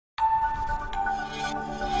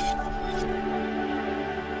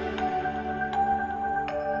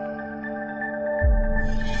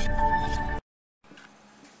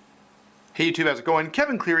Hey YouTube, how's it going?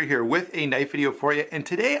 Kevin Cleary here with a knife video for you, and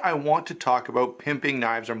today I want to talk about pimping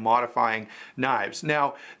knives or modifying knives.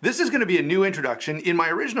 Now, this is going to be a new introduction. In my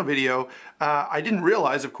original video, I didn't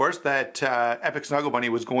realize, of course, that Epic Snuggle Bunny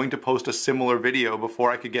was going to post a similar video before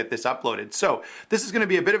I could get this uploaded. So this is going to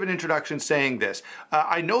be a bit of an introduction saying this.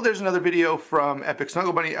 I know there's another video from Epic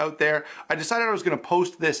Snuggle Bunny out there. I decided I was going to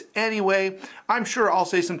post this anyway. I'm sure I'll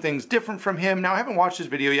say some things different from him. Now, I haven't watched his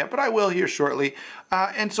video yet, but I will here shortly.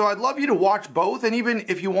 And so I'd love you to watch both, and even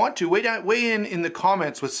if you want to, weigh in the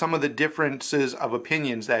comments with some of the differences of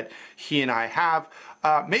opinions that he and I have.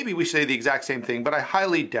 Maybe we say the exact same thing, but I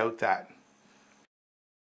highly doubt that.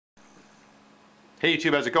 Hey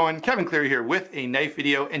YouTube, how's it going? Kevin Cleary here with a knife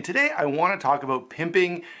video, and today I want to talk about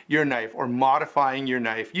pimping your knife or modifying your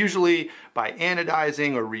knife, usually by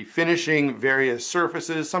anodizing or refinishing various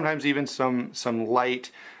surfaces, sometimes even some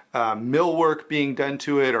light millwork being done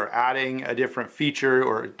to it, or adding a different feature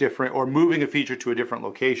or moving a feature to a different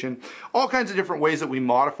location. All kinds of different ways that we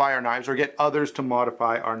modify our knives or get others to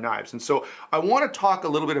modify our knives. And so I want to talk a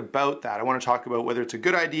little bit about that. I want to talk about whether it's a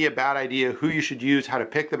good idea, bad idea, who you should use, how to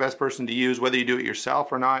pick the best person to use, whether you do it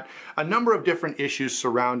yourself or not, a number of different issues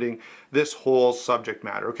surrounding this whole subject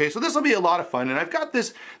matter. Okay, so this will be a lot of fun, and I've got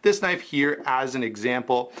this knife here as an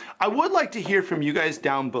example. I would like to hear from you guys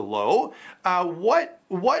down below.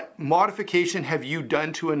 What modification have you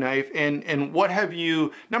done to a knife, and what have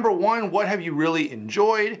you, number one, what have you really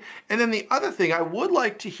enjoyed? And then the other thing I would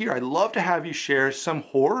like to hear, I'd love to have you share some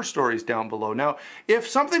horror stories down below. Now, if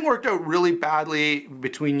something worked out really badly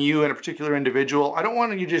between you and a particular individual, I don't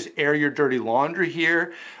want you to just air your dirty laundry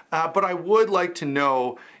here, but I would like to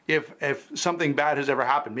know if something bad has ever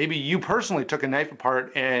happened. Maybe you personally took a knife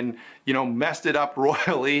apart and, you know, messed it up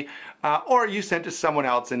royally, or you sent it to someone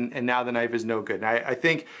else and now the knife is no good. And I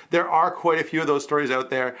think there are quite a few of those stories out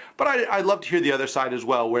there, but I'd love to hear the other side as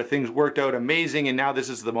well, where things worked out amazing and now this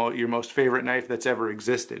is your most favorite knife that's ever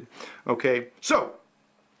existed. Okay, so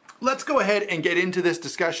let's go ahead and get into this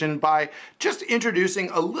discussion by just introducing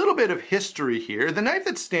a little bit of history here. The knife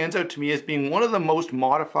that stands out to me as being one of the most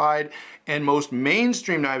modified and most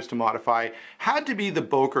mainstream knives to modify had to be the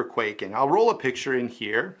Boker Quakin. I'll roll a picture in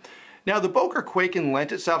here. Now, the Boker Quakin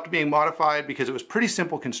lent itself to being modified because it was pretty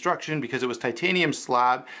simple construction, because it was titanium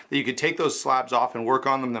slab that you could take those slabs off and work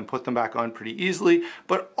on them, then put them back on pretty easily.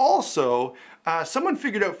 But also, someone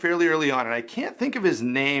figured out fairly early on, and I can't think of his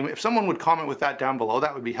name. If someone would comment with that down below,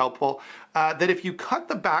 that would be helpful. That if you cut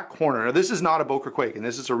the back corner, now this is not a Boker Quakin,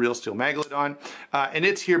 this is a real steel Megalodon, and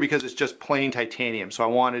it's here because it's just plain titanium. So I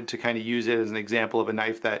wanted to kind of use it as an example of a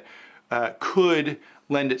knife that could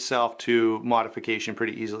lend itself to modification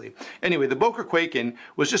pretty easily. Anyway, the Boker Quakin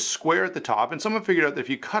was just square at the top, and someone figured out that if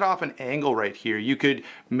you cut off an angle right here, you could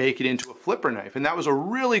make it into a flipper knife. And that was a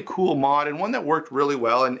really cool mod and one that worked really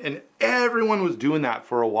well, and everyone was doing that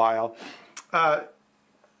for a while.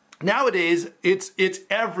 Nowadays, it's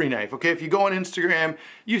every knife, okay? If you go on Instagram,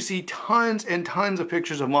 you see tons and tons of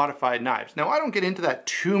pictures of modified knives. Now, I don't get into that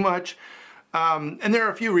too much, and there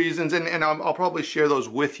are a few reasons, and I'll probably share those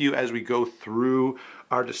with you as we go through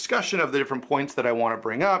our discussion of the different points that I want to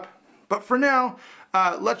bring up. But for now,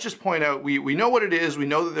 let's just point out, we know what it is. We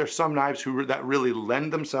know that there's some knives that really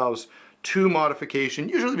lend themselves to modification,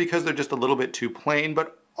 usually because they're just a little bit too plain,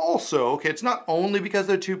 but also, okay, it's not only because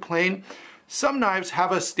they're too plain. Some knives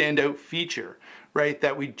have a standout feature, right,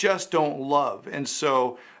 that we just don't love. And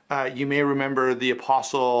so you may remember the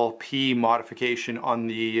Apostle P modification on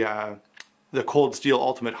the Cold Steel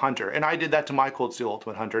Ultimate Hunter. And I did that to my Cold Steel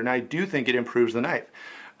Ultimate Hunter, and I do think it improves the knife.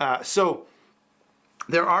 So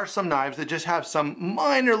there are some knives that just have some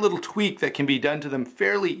minor little tweak that can be done to them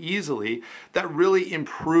fairly easily that really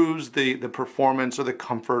improves the performance or the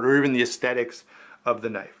comfort or even the aesthetics of the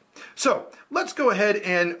knife. So let's go ahead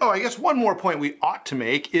and, I guess one more point we ought to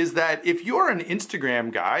make is that if you're an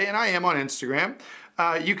Instagram guy, and I am on Instagram,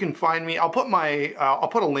 you can find me. I'll put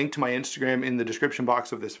a link to my Instagram in the description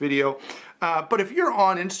box of this video. But if you're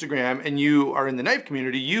on Instagram and you are in the knife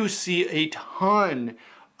community, you see a ton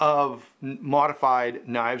of modified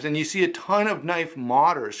knives, and you see a ton of knife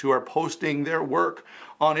modders who are posting their work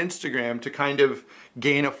on Instagram to kind of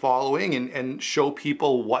gain a following and show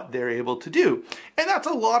people what they're able to do. And that's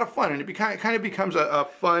a lot of fun, and it kind of becomes a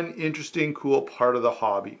fun, interesting, cool part of the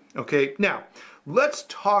hobby. Okay, now let's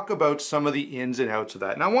talk about some of the ins and outs of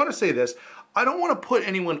that. And I want to say this, I don't want to put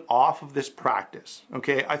anyone off of this practice,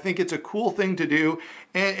 okay? I think it's a cool thing to do,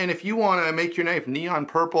 and if you want to make your knife neon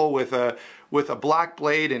purple with with a black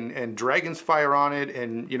blade and dragon's fire on it,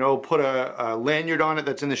 and, you know, put a lanyard on it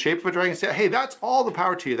that's in the shape of a dragon's tail, hey, that's all the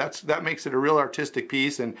power to you. That makes it a real artistic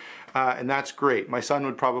piece, and that's great. My son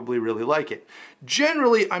would probably really like it.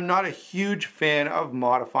 Generally, I'm not a huge fan of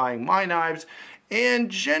modifying my knives.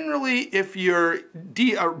 And generally, if you're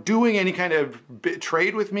doing any kind of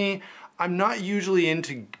trade with me, I'm not usually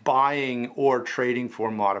into buying or trading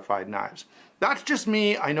for modified knives. That's just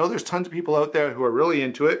me. I know there's tons of people out there who are really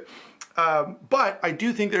into it, but I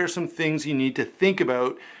do think there are some things you need to think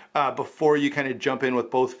about before you kind of jump in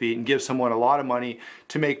with both feet and give someone a lot of money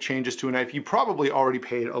to make changes to a knife you probably already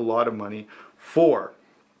paid a lot of money for.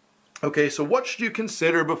 Okay, so what should you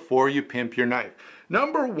consider before you pimp your knife?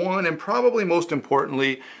 Number one, and probably most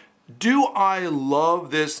importantly, do I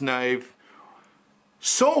love this knife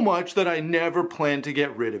so much that I never plan to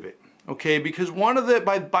get rid of it? Okay, because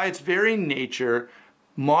by its very nature,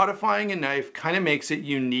 modifying a knife kind of makes it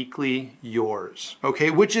uniquely yours, okay,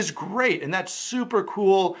 which is great, and that's super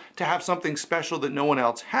cool to have something special that no one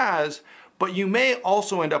else has, but you may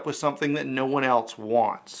also end up with something that no one else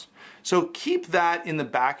wants. So keep that in the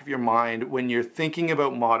back of your mind when you're thinking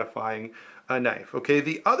about modifying a knife, okay?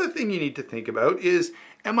 The other thing you need to think about is,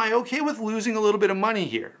 am I okay with losing a little bit of money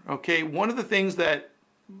here? Okay, one of the things that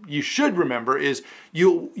you should remember is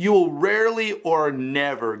you'll rarely or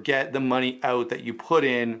never get the money out that you put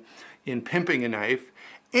in pimping a knife,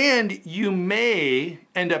 and you may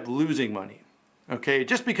end up losing money, okay,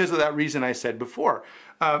 just because of that reason I said before.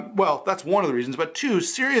 Well, that's one of the reasons, but two,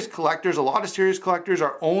 serious collectors, a lot of serious collectors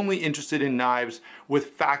are only interested in knives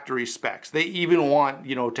with factory specs. They even want,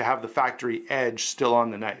 you know, to have the factory edge still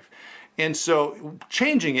on the knife. And so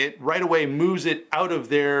changing it right away moves it out of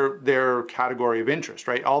their category of interest,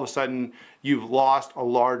 right? All of a sudden, you've lost a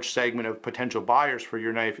large segment of potential buyers for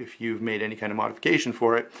your knife if you've made any kind of modification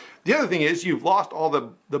for it. The other thing is you've lost all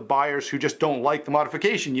the buyers who just don't like the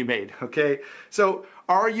modification you made, okay? So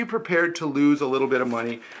are you prepared to lose a little bit of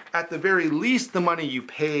money? At the very least, the money you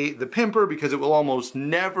pay the pimper, because it will almost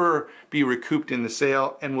never be recouped in the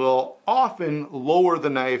sale and will often lower the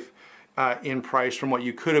knife in price from what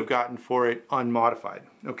you could have gotten for it unmodified,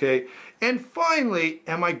 okay? And finally,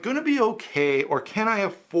 am I gonna be okay, or can I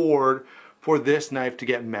afford for this knife to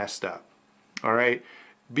get messed up, all right?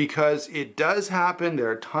 Because it does happen. There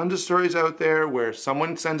are tons of stories out there where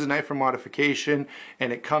someone sends a knife for modification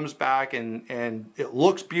and it comes back and it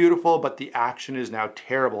looks beautiful, but the action is now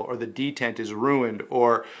terrible, or the detent is ruined,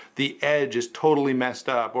 or the edge is totally messed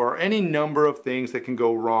up, or any number of things that can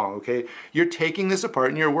go wrong, okay? You're taking this apart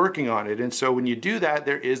and you're working on it. And so when you do that,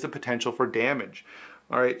 there is the potential for damage.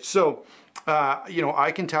 All right, so, you know,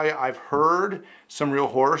 I can tell you I've heard some real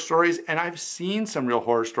horror stories, and I've seen some real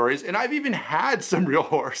horror stories, and I've even had some real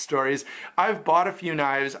horror stories. I've bought a few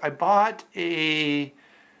knives. I bought a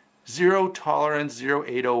Zero Tolerance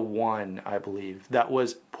 0801, I believe, that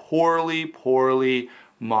was poorly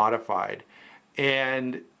modified.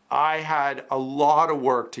 And I had a lot of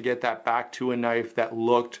work to get that back to a knife that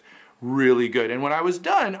looked really good. And when I was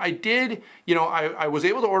done, I did, you know, I was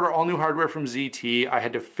able to order all new hardware from ZT. I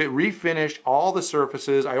had to refinish all the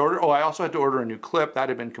surfaces. I also had to order a new clip. That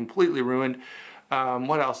had been completely ruined.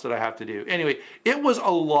 What else did I have to do? Anyway, it was a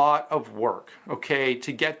lot of work, okay,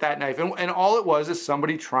 to get that knife. And all it was is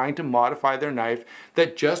somebody trying to modify their knife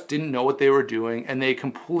that just didn't know what they were doing, and they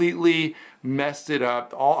completely messed it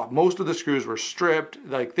up. Most of the screws were stripped,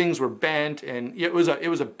 like things were bent, and it was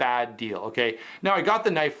a bad deal, okay? Now, I got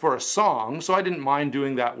the knife for a song, so I didn't mind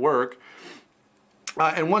doing that work.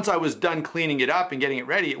 And once I was done cleaning it up and getting it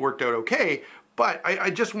ready, it worked out okay. But I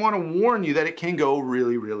just want to warn you that it can go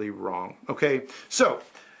really, really wrong, okay? So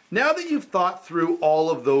now that you've thought through all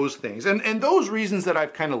of those things, and those reasons that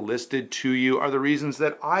I've kind of listed to you are the reasons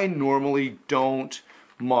that I normally don't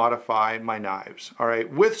modify my knives, all right,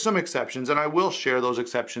 with some exceptions, and I will share those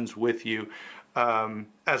exceptions with you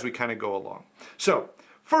as we kind of go along. So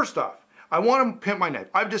first off, I want to pimp my knife.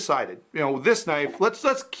 I've decided, you know, this knife,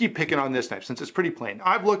 let's keep picking on this knife since it's pretty plain.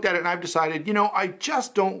 I've looked at it and I've decided, you know, I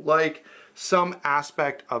just don't like some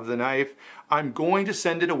aspect of the knife. I'm going to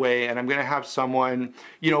send it away, and I'm going to have someone,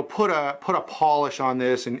 you know, put a polish on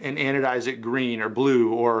this and anodize it green or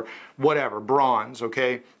blue or whatever, bronze,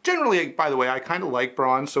 okay? Generally, by the way, I kind of like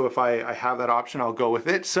bronze, so if I have that option, I'll go with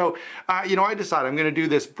it. So, you know, I decided I'm going to do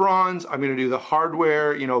this bronze, I'm going to do the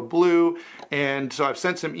hardware, you know, blue, and so I've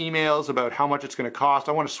sent some emails about how much it's going to cost.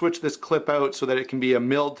 I want to switch this clip out so that it can be a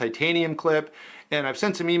milled titanium clip. And I've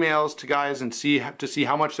sent some emails to guys and to see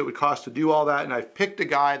how much it would cost to do all that. And I've picked a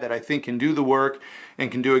guy that I think can do the work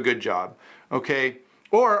and can do a good job. Okay,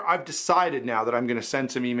 Or I've decided now that I'm going to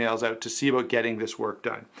send some emails out to see about getting this work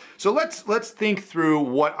done. So let's think through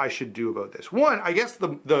what I should do about this. One, I guess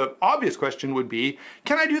the obvious question would be,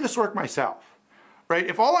 can I do this work myself? Right?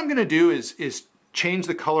 If all I'm going to do is change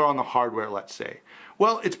the color on the hardware, let's say.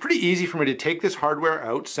 Well, it's pretty easy for me to take this hardware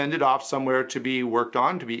out, send it off somewhere to be worked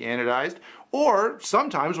on, to be anodized, or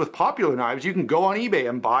sometimes with popular knives, you can go on eBay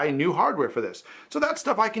and buy new hardware for this. So that's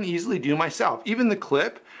stuff I can easily do myself. Even the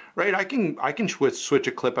clip, right? I can switch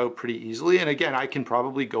a clip out pretty easily. And again, I can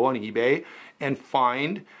probably go on eBay and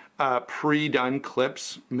find pre-done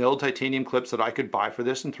clips, milled titanium clips that I could buy for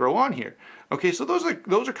this and throw on here. Okay, so those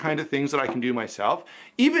are kind of things that I can do myself.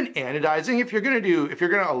 Even anodizing, if you're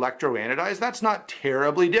gonna electro anodize, that's not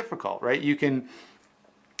terribly difficult, right? You can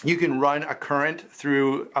run a current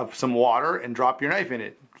through some water and drop your knife in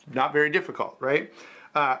it. Not very difficult, right?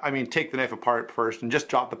 I mean, take the knife apart first and just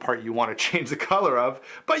drop the part you want to change the color of,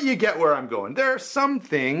 but you get where I'm going. There are some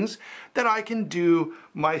things that I can do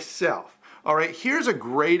myself. All right, here's a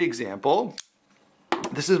great example.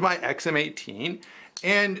 This is my XM18,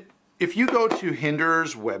 and if you go to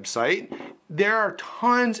Hinderer's website, there are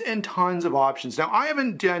tons and tons of options. Now, I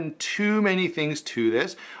haven't done too many things to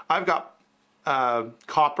this. I've got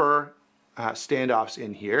copper standoffs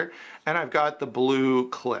in here, and I've got the blue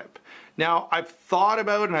clip. Now, I've thought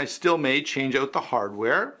about, and I still may change out the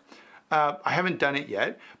hardware. I haven't done it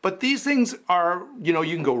yet, but these things are, you know,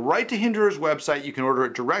 you can go right to Hinderer's website, you can order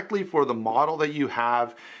it directly for the model that you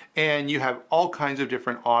have, and you have all kinds of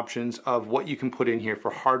different options of what you can put in here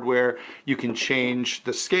for hardware. You can change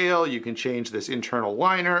the scale, you can change this internal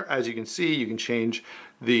liner, as you can see, you can change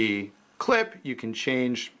the clip, you can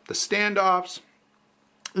change the standoffs.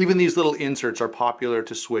 Even these little inserts are popular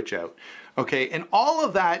to switch out. Okay, and all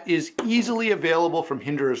of that is easily available from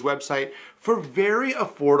Hinderer's website for very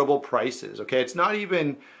affordable prices. Okay, it's not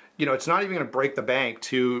even, you know, it's not even going to break the bank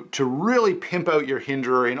to really pimp out your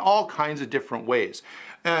Hinderer in all kinds of different ways.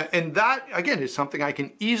 And that, again, is something I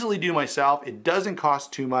can easily do myself. It doesn't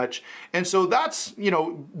cost too much. And so that's, you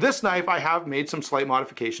know, this knife I have made some slight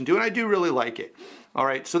modification to, and I do really like it. All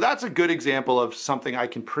right, so that's a good example of something I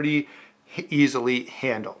can pretty easily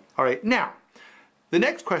handle. All right, now, the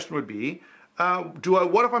next question would be,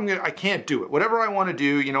 what if I can't do it? Whatever I want to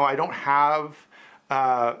do, you know, I don't have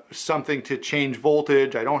something to change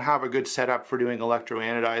voltage. I don't have a good setup for doing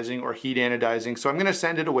electroanodizing or heat anodizing, so I'm going to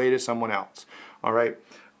send it away to someone else. All right,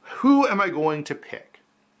 who am I going to pick?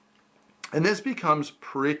 And this becomes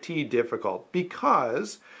pretty difficult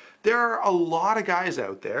because there are a lot of guys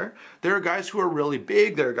out there. There are guys who are really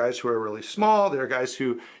big, there are guys who are really small, there are guys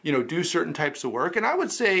who, you know, do certain types of work. And I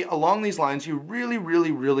would say along these lines, you really,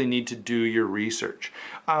 really, really need to do your research.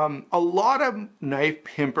 A lot of knife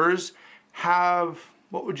pimpers have,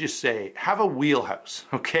 what would you say, have a wheelhouse,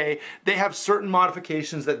 okay? They have certain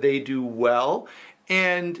modifications that they do well,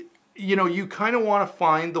 and you know, you kind of want to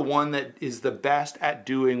find the one that is the best at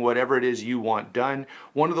doing whatever it is you want done.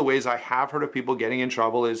 One of the ways I have heard of people getting in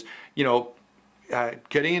trouble is, you know,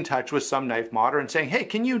 getting in touch with some knife modder and saying, hey,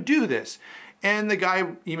 can you do this? And the guy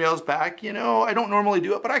emails back, you know, I don't normally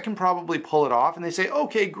do it, but I can probably pull it off. And they say,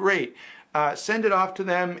 okay, great. Send it off to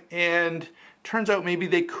them, and turns out maybe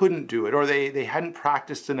they couldn't do it, or they hadn't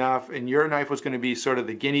practiced enough, and your knife was going to be sort of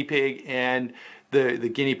the guinea pig, and the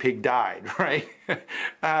guinea pig died, right?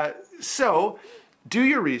 So do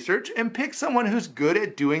your research and pick someone who's good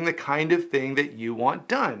at doing the kind of thing that you want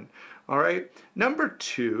done. All right. Number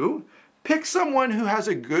two, pick someone who has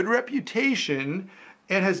a good reputation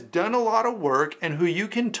and has done a lot of work, and who you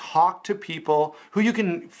can talk to people, who you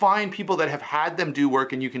can find people that have had them do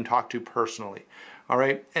work and you can talk to personally. All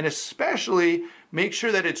right. And especially make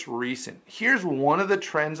sure that it's recent. Here's one of the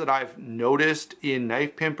trends that I've noticed in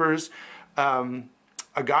knife pimpers.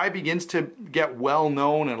 A guy begins to get well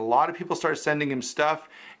known and a lot of people start sending him stuff,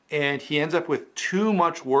 and he ends up with too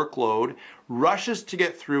much workload, rushes to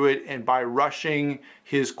get through it, and by rushing,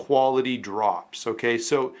 his quality drops. Okay,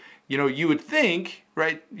 so, you know, you would think,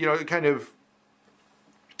 right, you know, kind of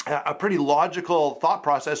a pretty logical thought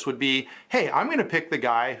process would be, hey, I'm going to pick the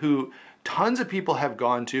guy who tons of people have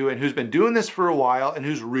gone to and who's been doing this for a while and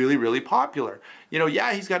who's really, really popular. You know,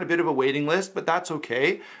 yeah, he's got a bit of a waiting list, but that's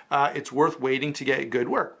okay. It's worth waiting to get good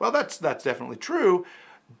work. Well, that's definitely true,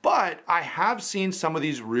 but I have seen some of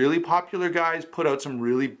these really popular guys put out some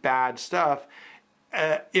really bad stuff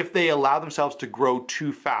if they allow themselves to grow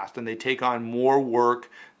too fast and they take on more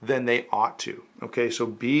work than they ought to. Okay, so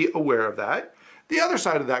be aware of that. The other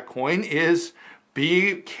side of that coin is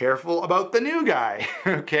be careful about the new guy,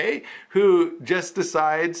 okay, who just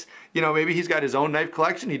decides, you know, maybe he's got his own knife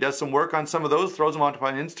collection, he does some work on some of those, throws them onto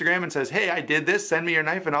Instagram and says, hey, I did this, send me your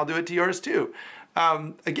knife and I'll do it to yours too.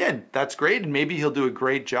 Again, that's great, and maybe he'll do a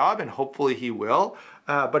great job, and hopefully he will.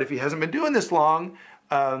 But if he hasn't been doing this long,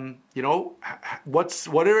 you know,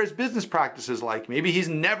 what are his business practices like? Maybe he's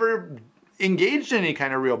never engaged in any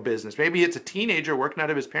kind of real business. Maybe it's a teenager working out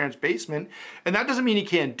of his parents' basement, and that doesn't mean he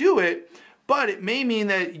can't do it, but it may mean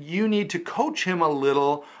that you need to coach him a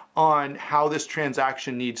little on how this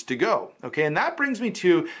transaction needs to go. Okay, and that brings me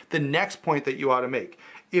to the next point that you ought to make.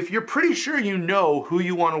 If you're pretty sure you know who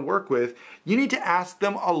you want to work with, you need to ask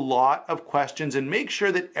them a lot of questions and make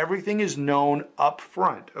sure that everything is known up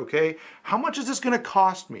front, okay? How much is this going to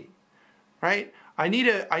cost me, right? I need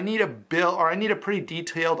a bill, or I need a pretty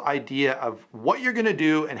detailed idea of what you're going to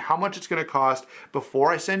do and how much it's going to cost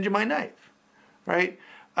before I send you my knife, right?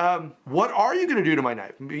 What are you going to do to my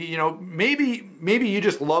knife? You know, maybe you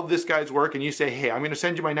just love this guy's work and you say, hey, I'm going to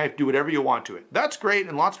send you my knife, do whatever you want to it. That's great,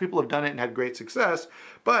 and lots of people have done it and had great success.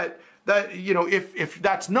 But that, you know, if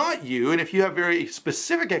that's not you, and if you have very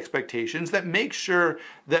specific expectations, that make sure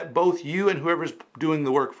that both you and whoever's doing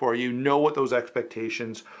the work for you know what those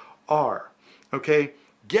expectations are. Okay?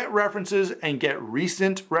 Get references and get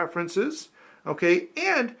recent references. Okay?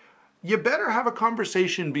 And you better have a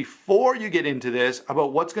conversation before you get into this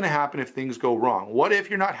about what's going to happen if things go wrong. What if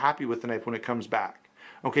you're not happy with the knife when it comes back?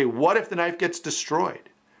 Okay, what if the knife gets destroyed,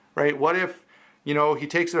 right? What if, you know, he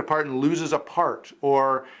takes it apart and loses a part,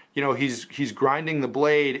 or, you know, he's grinding the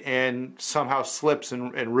blade and somehow slips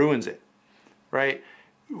and ruins it, right?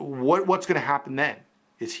 What's going to happen then?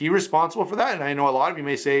 Is he responsible for that? And I know a lot of you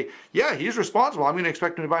may say, yeah, he's responsible. I'm going to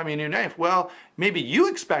expect him to buy me a new knife. Well, maybe you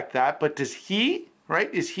expect that, but does he?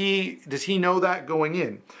 Right? Does he know that going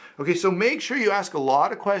in? Okay, so make sure you ask a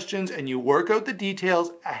lot of questions and you work out the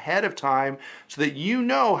details ahead of time so that you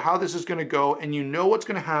know how this is going to go and you know what's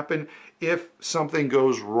going to happen if something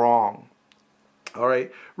goes wrong. All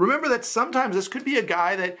right, remember that sometimes this could be a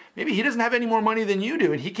guy that maybe he doesn't have any more money than you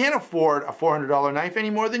do, and he can't afford a $400 knife any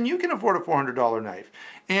more than you can afford a $400 knife.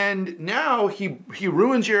 And now he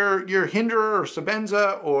ruins your Hinderer or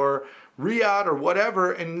Sebenza or Riyadh or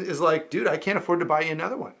whatever, and is like, dude, I can't afford to buy you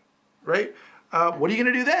another one, right? What are you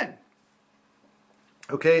going to do then?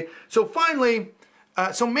 Okay, so finally,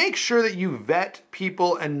 so make sure that you vet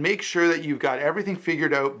people and make sure that you've got everything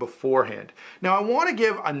figured out beforehand. Now, I want to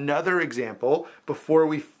give another example before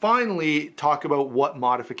we finally talk about what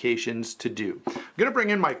modifications to do. I'm going to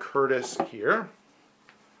bring in my Curtis here,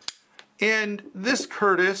 and this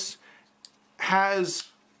Curtis has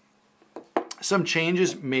some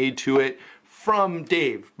changes made to it from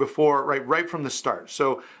Dave before, right from the start.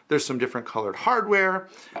 So there's some different colored hardware,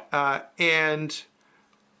 and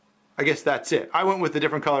I guess that's it. I went with the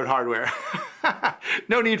different colored hardware.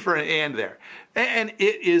 No need for an and there. And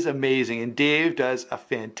it is amazing, and Dave does a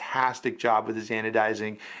fantastic job with his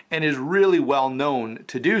anodizing and is really well known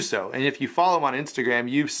to do so. And if you follow him on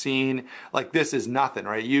Instagram, you've seen, like, this is nothing,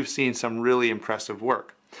 right? You've seen some really impressive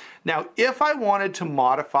work. Now, if I wanted to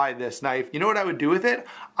modify this knife, you know what I would do with it?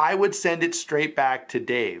 I would send it straight back to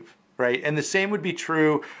Dave, right? And the same would be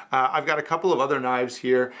true. I've got a couple of other knives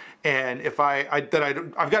here, and if I've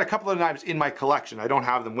got a couple of knives in my collection. I don't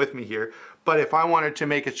have them with me here, but if I wanted to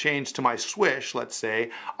make a change to my swish, let's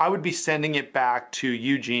say, I would be sending it back to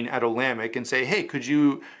Eugene at Olamic and say, hey, could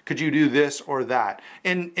you do this or that?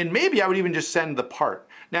 And maybe I would even just send the part.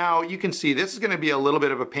 Now, you can see this is going to be a little bit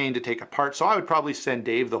of a pain to take apart, so I would probably send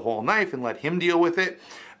Dave the whole knife and let him deal with it.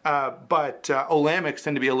 But Olamics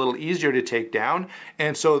tend to be a little easier to take down,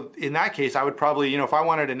 and so in that case, I would probably, you know, if I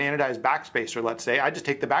wanted an anodized backspacer, let's say, I'd just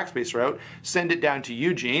take the backspacer out, send it down to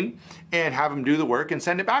Eugene, and have him do the work and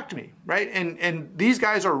send it back to me, right? And these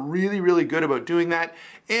guys are really, really good about doing that,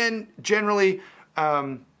 and generally,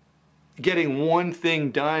 getting one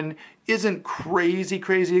thing done isn't crazy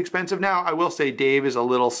expensive. Now, I will say Dave is a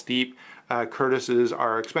little steep. Curtis's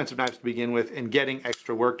are expensive knives to begin with, and getting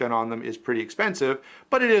extra work done on them is pretty expensive,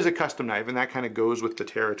 but it is a custom knife, and that kind of goes with the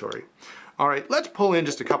territory. All right, let's pull in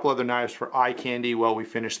just a couple other knives for eye candy while we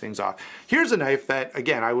finish things off. Here's a knife that,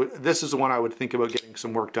 again, this is the one I would think about getting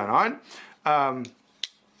some work done on.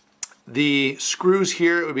 The screws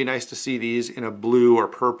here, it would be nice to see these in a blue or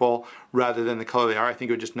purple rather than the color they are. I think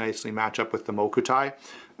it would just nicely match up with the Mokutai.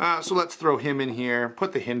 So let's throw him in here,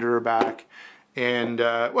 put the Hinderer back, and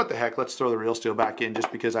what the heck, let's throw the real steel back in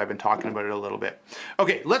just because I've been talking about it a little bit.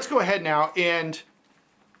 Okay, let's go ahead now and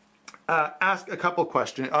ask a couple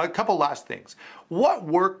questions, a couple last things. What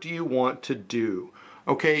work do you want to do?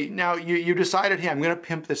 Okay, now you decided, hey, I'm going to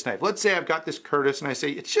pimp this knife. Let's say I've got this Curtis and I say,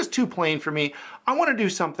 it's just too plain for me. I want to do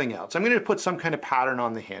something else. I'm going to put some kind of pattern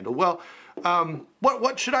on the handle. Well,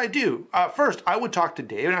 what should I do? First, I would talk to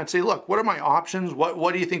Dave and I'd say, look, what are my options?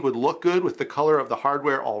 What do you think would look good with the color of the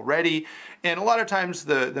hardware already? And a lot of times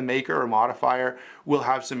the maker or modifier will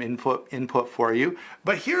have some input for you.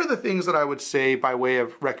 But here are the things that I would say by way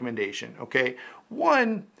of recommendation, okay?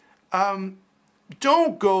 One,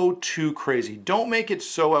 don't go too crazy. Don't make it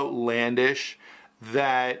so outlandish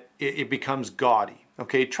that it becomes gaudy,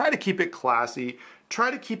 okay? Try to keep it classy. Try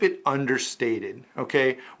to keep it understated,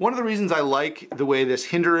 okay? One of the reasons I like the way this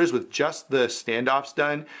hinder is with just the standoffs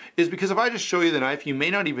done is because if I just show you the knife, you may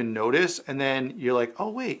not even notice, and then you're like, oh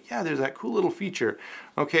wait, yeah, there's that cool little feature.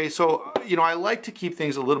 Okay, so, you know, I like to keep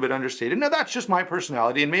things a little bit understated. Now that's just my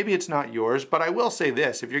personality, and maybe it's not yours, but I will say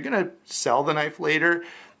this, if you're gonna sell the knife later,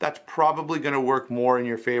 that's probably gonna work more in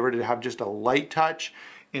your favor to have just a light touch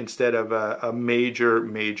instead of a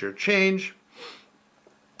major change.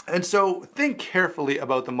 And so think carefully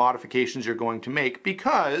about the modifications you're going to make,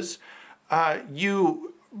 because a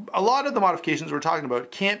lot of the modifications we're talking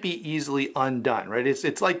about can't be easily undone, right?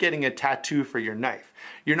 It's like getting a tattoo for your knife.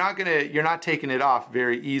 You're not taking it off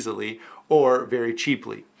very easily or very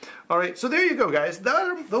cheaply. All right, so there you go, guys.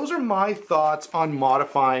 Those are my thoughts on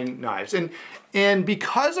modifying knives. And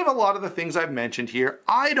because of a lot of the things I've mentioned here,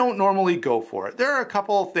 I don't normally go for it. There are a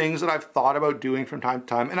couple of things that I've thought about doing from time to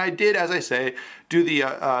time, and I did, as I say, do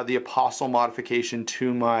the Apostle modification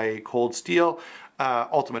to my Cold Steel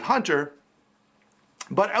Ultimate Hunter.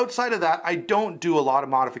 But outside of that, I don't do a lot of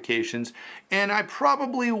modifications, and I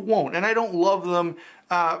probably won't. And I don't love them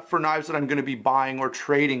for knives that I'm going to be buying or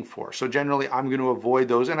trading for. So generally, I'm going to avoid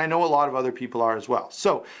those, and I know a lot of other people are as well.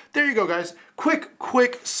 So there you go, guys.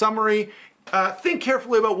 Quick summary. Think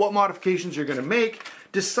carefully about what modifications you're going to make.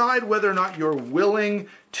 Decide whether or not you're willing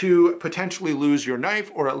to potentially lose your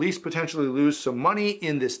knife, or at least potentially lose some money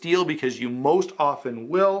in this deal, because you most often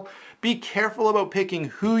will. Be careful about picking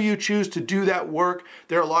who you choose to do that work.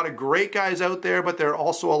 There are a lot of great guys out there, but there are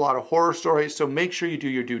also a lot of horror stories, so make sure you do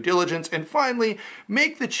your due diligence. And finally,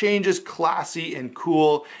 make the changes classy and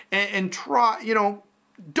cool, and try, you know,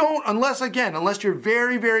 unless you're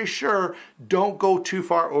very sure, don't go too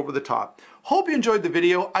far over the top. Hope you enjoyed the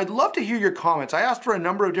video. I'd love to hear your comments. I asked for a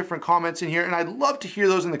number of different comments in here, and I'd love to hear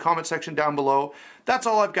those in the comment section down below. That's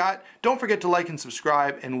all I've got. Don't forget to like and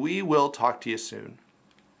subscribe, and we will talk to you soon.